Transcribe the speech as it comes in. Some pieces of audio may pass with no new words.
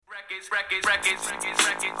One, two,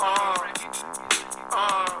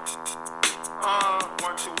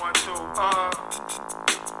 one, two.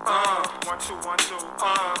 One, two, one, two.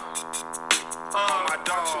 My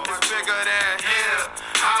dog is bigger than hip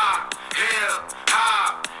hop, hip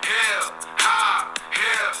hop, hip hop,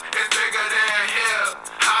 hip. It's bigger than hip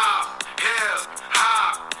hop, hip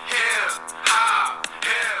hop, hip hop,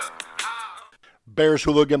 hip hop. Bears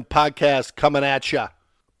Hooligan Podcast coming at ya.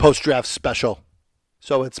 Post-draft special.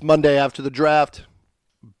 So it's Monday after the draft.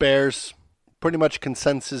 Bears, pretty much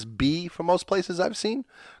consensus B for most places I've seen.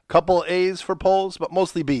 Couple A's for polls, but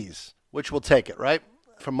mostly B's, which will take it, right?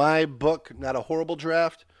 For my book, not a horrible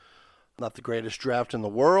draft. Not the greatest draft in the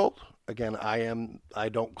world. Again, I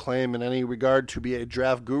don't claim in any regard to be a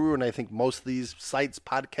draft guru, and I think most of these sites,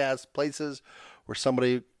 podcasts, places where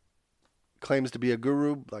somebody claims to be a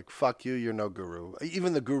guru, like, fuck you, you're no guru.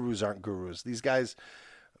 Even the gurus aren't gurus. These guys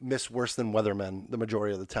miss worse than weathermen the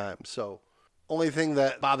majority of the time. So only thing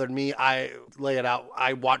that bothered me, I lay it out.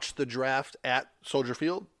 I watched the draft at Soldier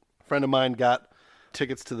Field. A friend of mine got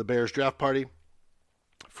tickets to the Bears draft party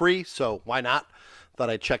free, so why not? Thought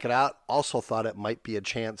I'd check it out. Also thought it might be a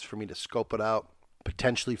chance for me to scope it out,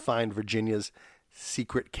 potentially find Virginia's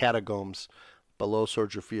secret catacombs below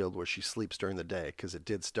Soldier Field where she sleeps during the day, because it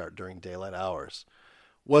did start during daylight hours.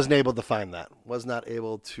 Wasn't able to find that. Was not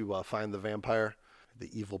able to find the vampire,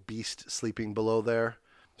 the evil beast sleeping below there,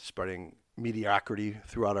 spreading mediocrity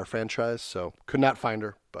throughout our franchise. So could not find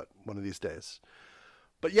her, but one of these days.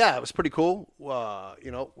 But yeah, it was pretty cool. We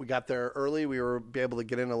got there early. We were able to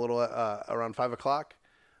get in a little around 5 o'clock.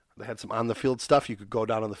 They had some on-the-field stuff. You could go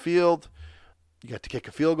down on the field. You got to kick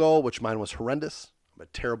a field goal, which mine was horrendous. I'm a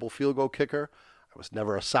terrible field goal kicker. I was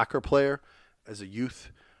never a soccer player as a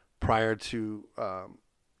youth prior to,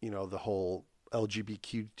 the whole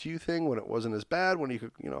LGBTQ thing, when it wasn't as bad, when you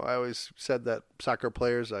could, I always said that soccer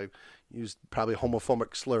players, I used probably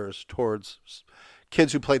homophobic slurs towards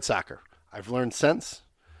kids who played soccer. I've learned since.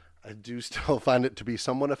 I do still find it to be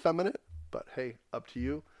somewhat effeminate, but hey, up to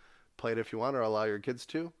you. Play it if you want, or allow your kids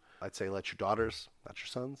to. I'd say let your daughters, not your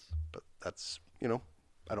sons, but that's, I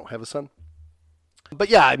don't have a son. But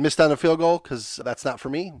yeah, I missed on a field goal because that's not for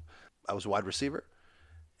me. I was a wide receiver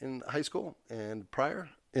in high school and prior.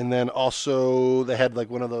 And then also they had like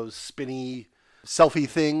one of those spinny selfie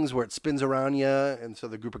things where it spins around you. And so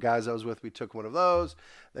the group of guys I was with, we took one of those.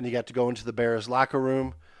 Then you got to go into the Bears locker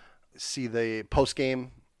room, see the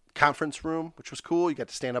post-game conference room, which was cool. You got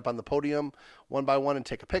to stand up on the podium one by one and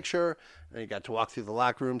take a picture. And you got to walk through the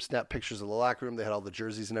locker room, snap pictures of the locker room. They had all the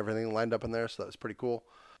jerseys and everything lined up in there, so that was pretty cool.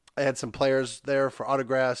 I had some players there for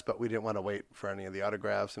autographs, but we didn't want to wait for any of the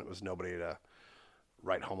autographs, and it was nobody to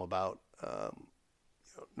write home about.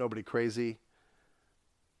 Nobody crazy.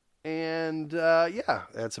 And, I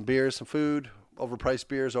had some beers, some food, overpriced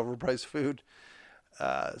beers, overpriced food.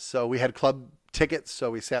 So we had club tickets,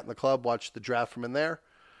 so we sat in the club, watched the draft from in there.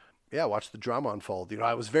 Yeah, watched the drama unfold.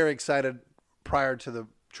 I was very excited prior to the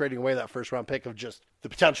trading away that first round pick of just the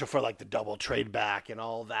potential for like the double trade back and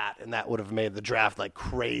all that, and that would have made the draft like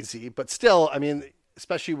crazy. But still, I mean,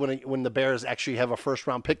 especially when the Bears actually have a first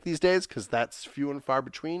round pick these days, because that's few and far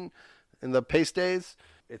between in the pace days,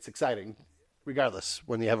 it's exciting regardless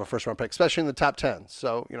when you have a first round pick, especially in the top 10.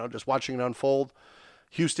 So, just watching it unfold.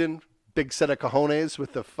 Houston, big set of cojones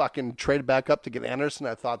with the fucking trade back up to get Anderson.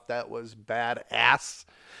 I thought that was badass.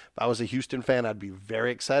 If I was a Houston fan, I'd be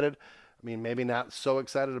very excited. I mean, maybe not so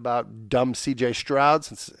excited about dumb C.J. Stroud,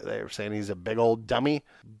 since they were saying he's a big old dummy.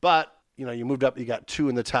 But, you moved up, you got 2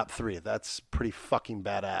 in the top 3. That's pretty fucking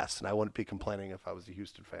badass, and I wouldn't be complaining if I was a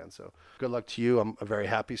Houston fan. So good luck to you. I'm very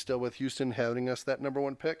happy still with Houston having us that number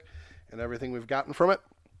 1 pick and everything we've gotten from it.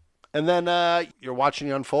 And then you're watching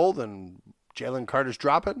it unfold, and Jalen Carter's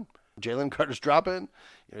dropping.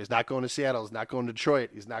 He's not going to Seattle. He's not going to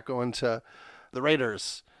Detroit. He's not going to the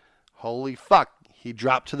Raiders. Holy fuck. He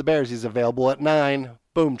dropped to the Bears. He's available at 9.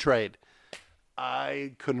 Boom, trade.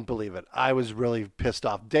 I couldn't believe it. I was really pissed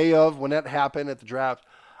off. Day of, when that happened at the draft,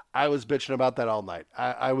 I was bitching about that all night.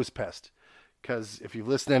 I was pissed. Because if you've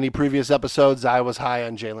listened to any previous episodes, I was high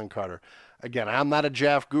on Jalen Carter. Again, I'm not a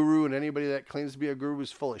draft guru, and anybody that claims to be a guru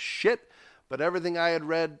is full of shit. But everything I had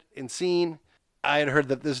read and seen, I had heard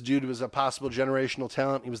that this dude was a possible generational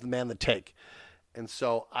talent. He was the man to take. And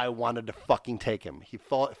so I wanted to fucking take him. He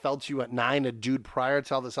fell to you at 9, a dude prior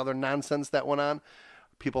to all this other nonsense that went on.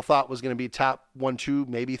 People thought was going to be top 1, 2,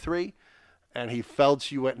 maybe 3. And he fell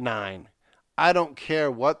to you at 9. I don't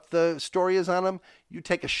care what the story is on him. You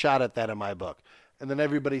take a shot at that in my book. And then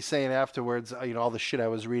everybody's saying afterwards, all the shit I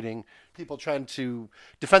was reading, people trying to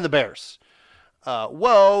defend the Bears.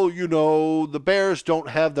 the Bears don't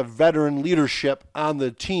have the veteran leadership on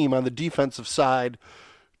the team, on the defensive side,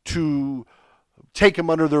 to take them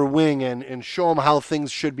under their wing and show them how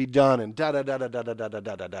things should be done and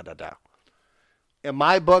da-da-da-da-da-da-da-da-da-da-da. In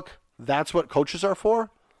my book, that's what coaches are for.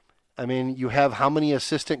 I mean, you have how many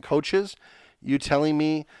assistant coaches? You telling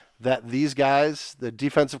me that these guys, the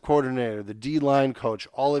defensive coordinator, the D-line coach,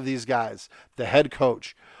 all of these guys, the head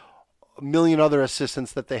coach, a million other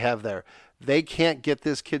assistants that they have there, they can't get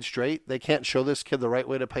this kid straight. They can't show this kid the right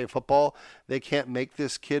way to play football. They can't make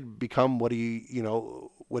this kid become what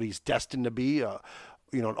he's destined to be, an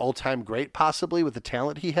all-time great possibly with the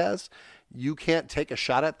talent he has. You can't take a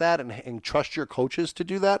shot at that and trust your coaches to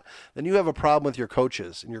do that. Then you have a problem with your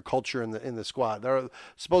coaches and your culture in the squad.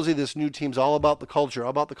 Supposedly this new team's all about the culture,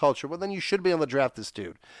 Well, then you should be able to draft this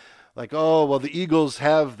dude. Like, the Eagles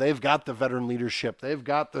they've got the veteran leadership. They've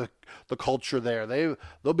got the culture there.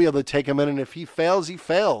 They'll be able to take him in, and if he fails, he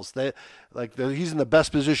fails. He's in the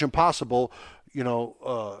best position possible,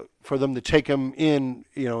 for them to take him in,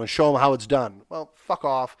 and show him how it's done. Well, fuck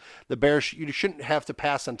off. The Bears, you shouldn't have to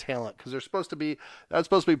pass on talent because that's supposed to be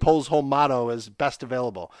Poles' whole motto is best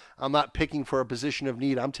available. I'm not picking for a position of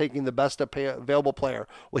need. I'm taking the best available player.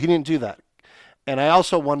 Well, he didn't do that. And I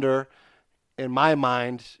also wonder, in my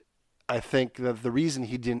mind, I think that the reason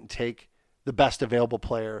he didn't take the best available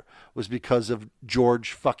player was because of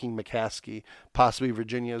George fucking McCaskey, possibly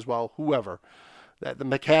Virginia as well, whoever. That the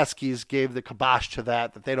McCaskeys gave the kibosh to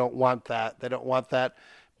that they don't want that. They don't want that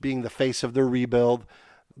being the face of their rebuild.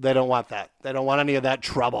 They don't want that. They don't want any of that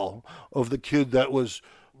trouble of the kid that was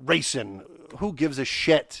racing. Who gives a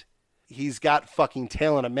shit? He's got fucking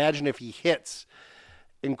talent. Imagine if he hits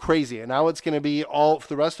and crazy. And now it's going to be all for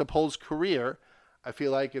the rest of Pole's career. I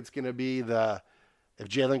feel like it's going to be if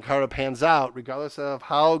Jalen Carter pans out, regardless of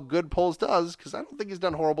how good Poles does, because I don't think he's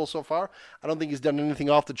done horrible so far. I don't think he's done anything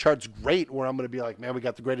off the charts great where I'm going to be like, man, we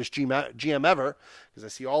got the greatest GM ever, because I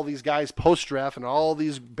see all these guys post-draft and all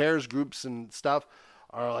these Bears groups and stuff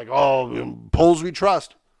are like, Poles we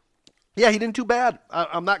trust. Yeah, he didn't do bad.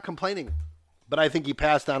 I'm not complaining, but I think he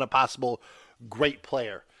passed on a possible great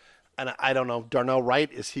player. And I don't know, Darnell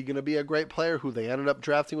Wright, is he going to be a great player who they ended up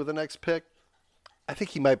drafting with the next pick? I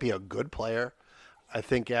think he might be a good player. I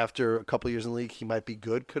think after a couple years in the league, he might be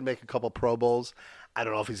good. Could make a couple Pro Bowls. I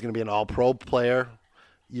don't know if he's going to be an all-pro player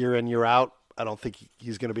year in, year out. I don't think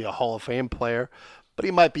he's going to be a Hall of Fame player, but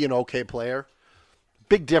he might be an okay player.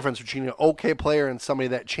 Big difference between an okay player and somebody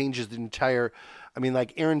that changes the entire – I mean,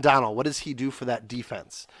 like Aaron Donald, what does he do for that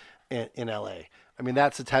defense in L.A.? I mean,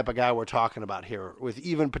 that's the type of guy we're talking about here, with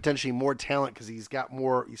even potentially more talent because he's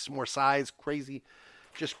more size, crazy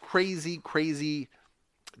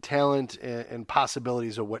talent and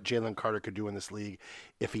possibilities of what Jalen Carter could do in this league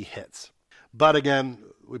if he hits. But again,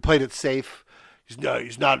 we played it safe.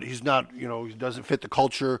 He's not, he doesn't fit the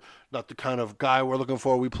culture, not the kind of guy we're looking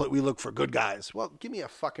for. We look for good guys. Well, give me a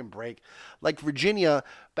fucking break. Like Virginia,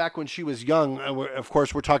 back when she was young, and of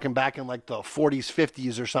course we're talking back in like the 40s,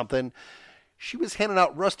 50s or something, she was handing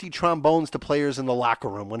out rusty trombones to players in the locker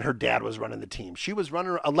room when her dad was running the team.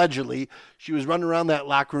 Allegedly, she was running around that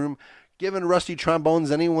locker room giving rusty trombones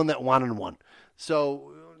to anyone that wanted one.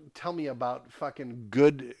 So tell me about fucking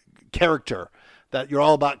good character, that you're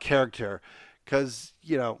all about character. Because,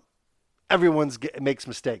 everyone makes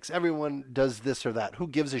mistakes. Everyone does this or that. Who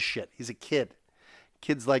gives a shit? He's a kid.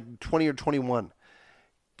 Kid's like 20 or 21.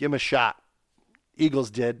 Give him a shot.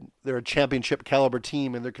 Eagles did. They're a championship caliber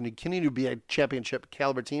team, and they're going to continue to be a championship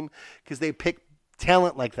caliber team because they picked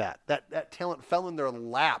talent like that. That talent fell in their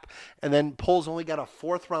lap, and then Poles only got a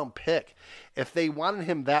 4th-round pick. If they wanted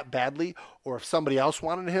him that badly, or if somebody else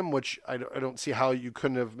wanted him, which I don't see how you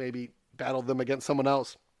couldn't have maybe battled them against someone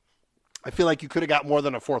else, I feel like you could have got more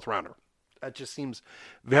than a 4th-rounder. That just seems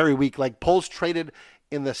very weak. Like Poles traded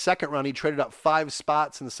in the 2nd round. He traded up 5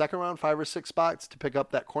 spots in the 2nd round, 5 or 6 spots to pick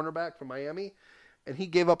up that cornerback from Miami. And he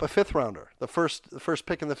gave up a 5th rounder, the first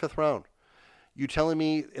pick in the 5th round. You telling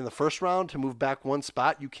me in the 1st round to move back 1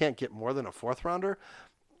 spot, you can't get more than a 4th rounder?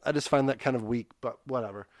 I just find that kind of weak, but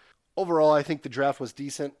whatever. Overall, I think the draft was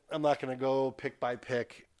decent. I'm not going to go pick by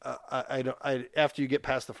pick. After you get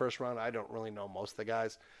past the 1st round, I don't really know most of the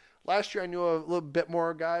guys. Last year, I knew a little bit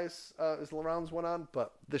more guys as the rounds went on,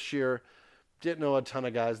 but this year, didn't know a ton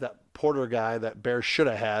of guys. That Porter guy that Bears should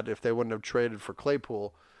have had if they wouldn't have traded for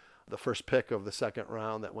Claypool, the first pick of the 2nd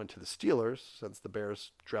round that went to the Steelers, since the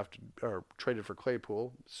Bears traded for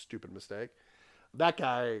Claypool. Stupid mistake. That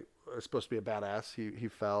guy was supposed to be a badass. He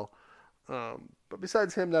fell. But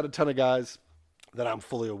besides him, not a ton of guys that I'm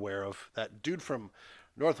fully aware of. That dude from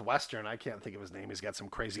Northwestern, I can't think of his name. He's got some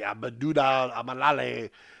crazy Abaduda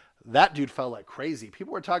Amalale. that dude fell like crazy.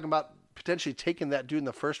 People were talking about potentially taking that dude in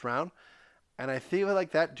the first round. And I feel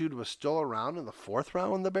like that dude was still around in the fourth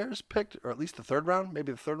round when the Bears picked, or at least the third round,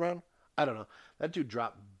 maybe the third round. I don't know. That dude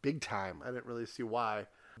dropped big time. I didn't really see why.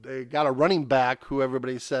 They got a running back who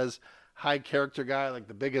everybody says high character guy, like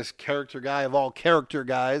the biggest character guy of all character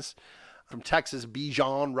guys from Texas,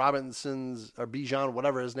 Bijan Robinson's, or Bijan,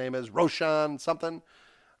 whatever his name is, Roshan something.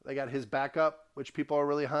 They got his backup, which people are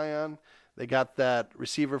really high on. They got that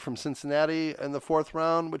receiver from Cincinnati in the fourth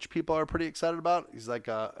round, which people are pretty excited about. He's like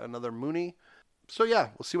another Mooney. So yeah,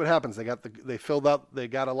 we'll see what happens. They filled up. They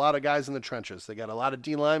got a lot of guys in the trenches. They got a lot of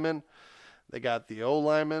D linemen. They got the O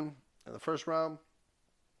linemen in the first round.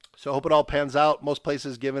 So I hope it all pans out. Most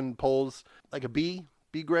places given polls like a B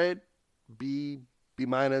grade, B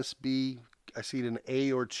minus, B. I see it an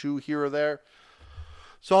A or 2 here or there.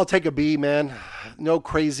 So I'll take a B, man. No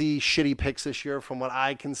crazy shitty picks this year from what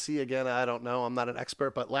I can see. Again, I don't know. I'm not an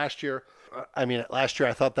expert, but last year I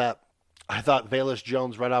thought Velus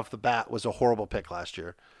Jones right off the bat was a horrible pick last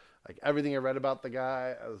year. Like everything I read about the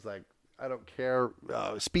guy, I was like, I don't care.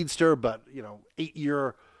 Speedster, but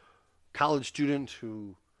 8-year college student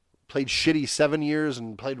who played shitty 7 years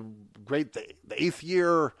and played great the 8th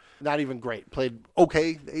year. Not even great. Played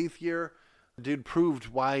okay the 8th year. The dude proved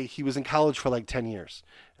why he was in college for like 10 years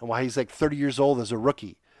and why he's like 30 years old as a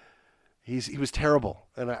rookie. He was terrible.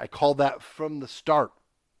 And I called that from the start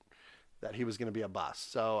that he was going to be a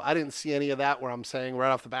bust. So I didn't see any of that where I'm saying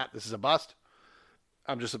right off the bat, this is a bust.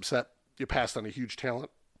 I'm just upset you passed on a huge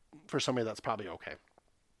talent for somebody that's probably okay.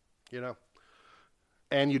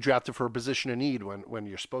 And you drafted for a position of need when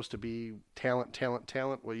you're supposed to be talent.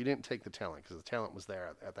 Well, you didn't take the talent because the talent was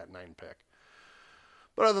there at that 9 pick.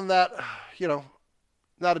 But other than that,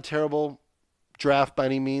 not a terrible draft by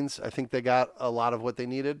any means. I think they got a lot of what they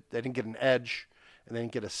needed. They didn't get an edge, and they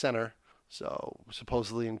didn't get a center. So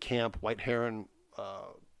supposedly in camp, Whitehair and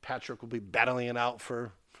Patrick will be battling it out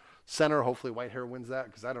for center. Hopefully Whitehair wins that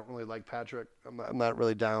because I don't really like Patrick. I'm not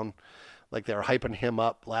really down. Like they were hyping him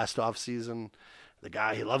up last offseason. The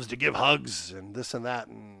guy, he loves to give hugs and this and that.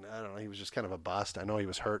 And I don't know, he was just kind of a bust. I know he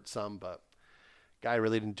was hurt some, but guy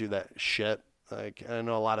really didn't do that shit. Like I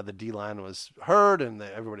know a lot of the D-line was hurt and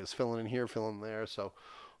everybody was filling in here, filling there. So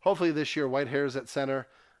hopefully this year Whitehair's at center.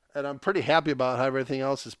 And I'm pretty happy about how everything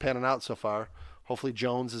else is panning out so far. Hopefully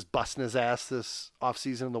Jones is busting his ass this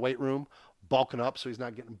offseason in the weight room, bulking up so he's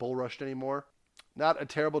not getting bull rushed anymore. Not a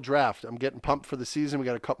terrible draft. I'm getting pumped for the season. We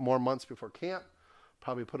got a couple more months before camp.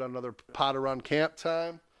 Probably put on another pot around camp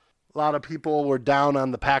time. A lot of people were down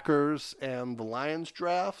on the Packers and the Lions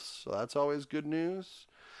drafts, so that's always good news.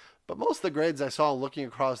 But most of the grades I saw looking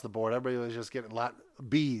across the board, everybody was just getting a lot of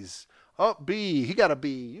Bs. Oh, B, he got a B,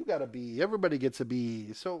 you got a B, everybody gets a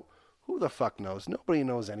B. So who the fuck knows? Nobody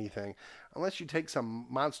knows anything. Unless you take some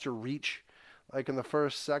monster reach, like in the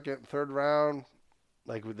first, second, third round,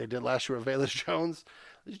 like they did last year with Velus Jones.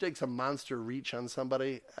 Unless you take some monster reach on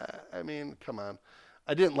somebody. I mean, come on.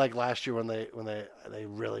 I didn't like last year when they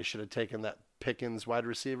really should have taken that Pickens wide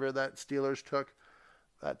receiver that Steelers took.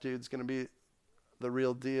 That dude's going to be the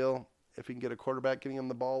real deal if he can get a quarterback getting him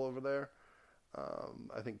the ball over there.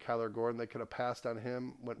 I think Kyler Gordon, they could have passed on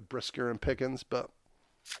him, went Brisker and Pickens, but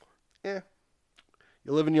you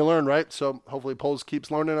live and you learn, right? So hopefully Poles keeps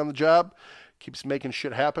learning on the job, keeps making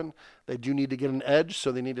shit happen. They do need to get an edge,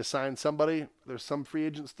 so they need to sign somebody. There's some free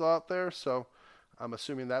agents still out there, so I'm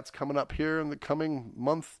assuming that's coming up here in the coming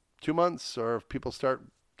month, 2 months, or if people start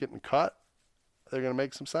getting cut, they're going to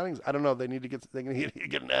make some signings. I don't know. They need to get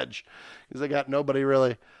an edge because they got nobody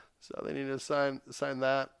really, so they need to sign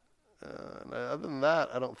that. And other than that,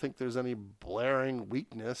 I don't think there's any blaring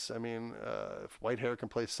weakness. I mean, if Whitehair can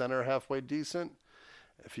play center halfway decent,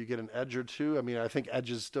 if you get an edge or two, I mean, I think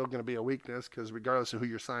edge is still going to be a weakness because regardless of who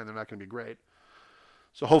you're signing, they're not going to be great.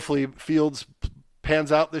 So hopefully Fields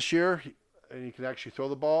pans out this year and he can actually throw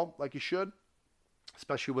the ball like he should,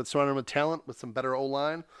 especially with surrounding him with talent, with some better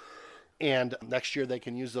O-line. And next year they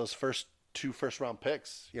can use those first 2 first-round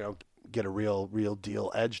picks, get a real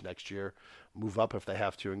deal edge next year, move up if they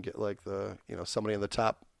have to and get like the, somebody in the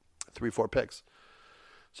top 3-4 picks.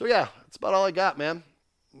 So yeah, that's about all I got, man.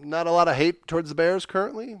 Not a lot of hate towards the Bears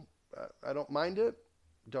currently. I don't mind it.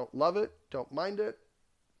 Don't love it. Don't mind it.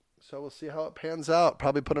 So we'll see how it pans out.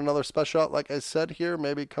 Probably put another special out, like I said here,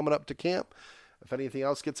 maybe coming up to camp. If anything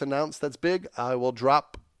else gets announced that's big, I will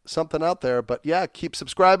drop something out there. But yeah, keep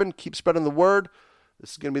subscribing, keep spreading the word.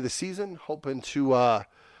 This is going to be the season. Hoping to,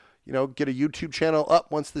 get a YouTube channel up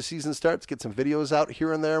once the season starts. Get some videos out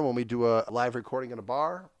here and there when we do a live recording in a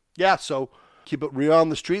bar. Yeah, so keep it real on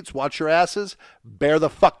the streets. Watch your asses. Bear the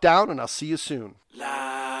fuck down, and I'll see you soon.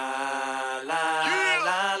 La, la,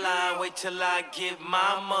 la, la. wait till I get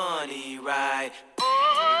my money right.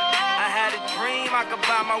 I had a dream I could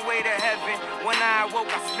buy my way to heaven. When I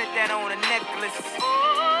awoke, I spent that on a necklace.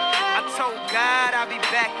 I told God I'll be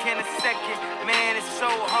back in a second. Man, it's so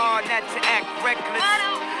hard not to act reckless.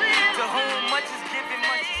 To whom much is given,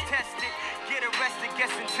 much is tested. Get arrested,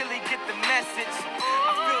 guess until he get the message.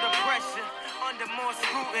 I feel the pressure under more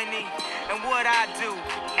scrutiny. And what I do,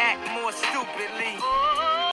 act more stupidly.